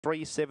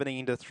370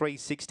 into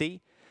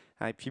 360.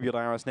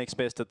 Fibularis next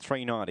best at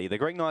 390. The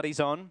Green 90's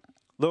on.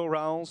 Lure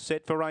rolls,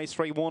 set for race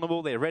 3.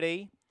 Warrnambool, they're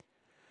ready.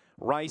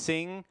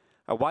 Racing.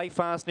 Away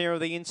fast nearer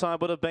the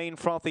inside would have been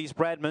Frothy's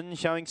Bradman.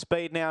 Showing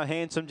speed now,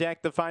 Handsome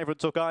Jack, the favourite,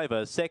 took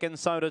over. Second,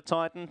 Soda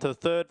Titan. To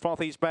third,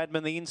 Frothy's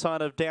Bradman, the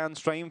inside of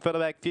Downstream. Further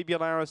back,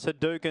 Fibularis,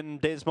 Hadouken,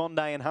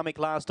 Desmonde and Hummock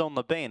last on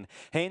the bend.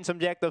 Handsome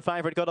Jack, the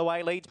favourite, got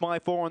away. Leads by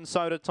 4 and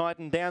Soda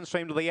Titan.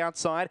 Downstream to the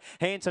outside.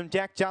 Handsome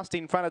Jack just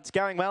in front. It's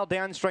going well.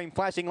 Downstream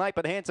flashing late,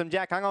 but Handsome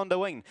Jack hung on to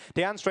win.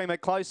 Downstream a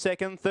close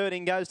second. Third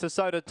in goes to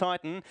Soda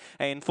Titan.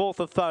 And fourth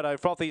of Photo,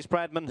 Frothy's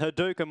Bradman.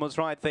 Hadouken was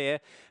right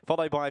there.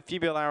 Followed by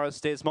Fibularis,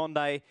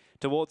 Desmonde.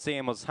 Towards the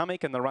end was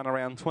Hummock and the run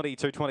around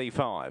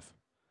 22.25.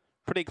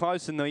 Pretty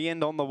close in the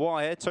end on the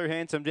wire. Two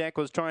Handsome Jack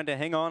was trying to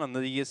hang on, and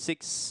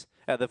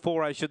the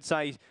 4 I should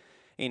say,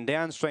 in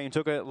Downstream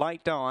took a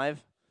late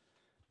dive.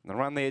 The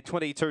run there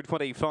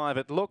 22.25.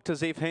 It looked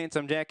as if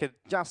Handsome Jack had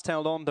just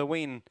held on to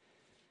win.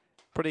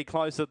 Pretty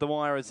close at the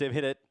wire as they've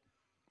hit it.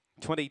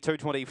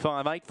 22.25,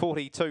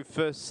 8.42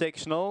 first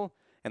sectional,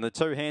 and the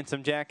 2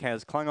 Handsome Jack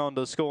has clung on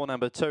to score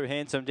number 2.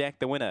 Handsome Jack,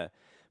 the winner.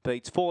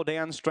 Beats 4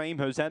 Downstream,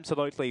 who's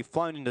absolutely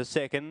flown into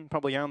second.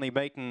 Probably only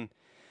beaten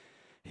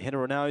head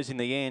or nose in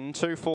the end. 2-4.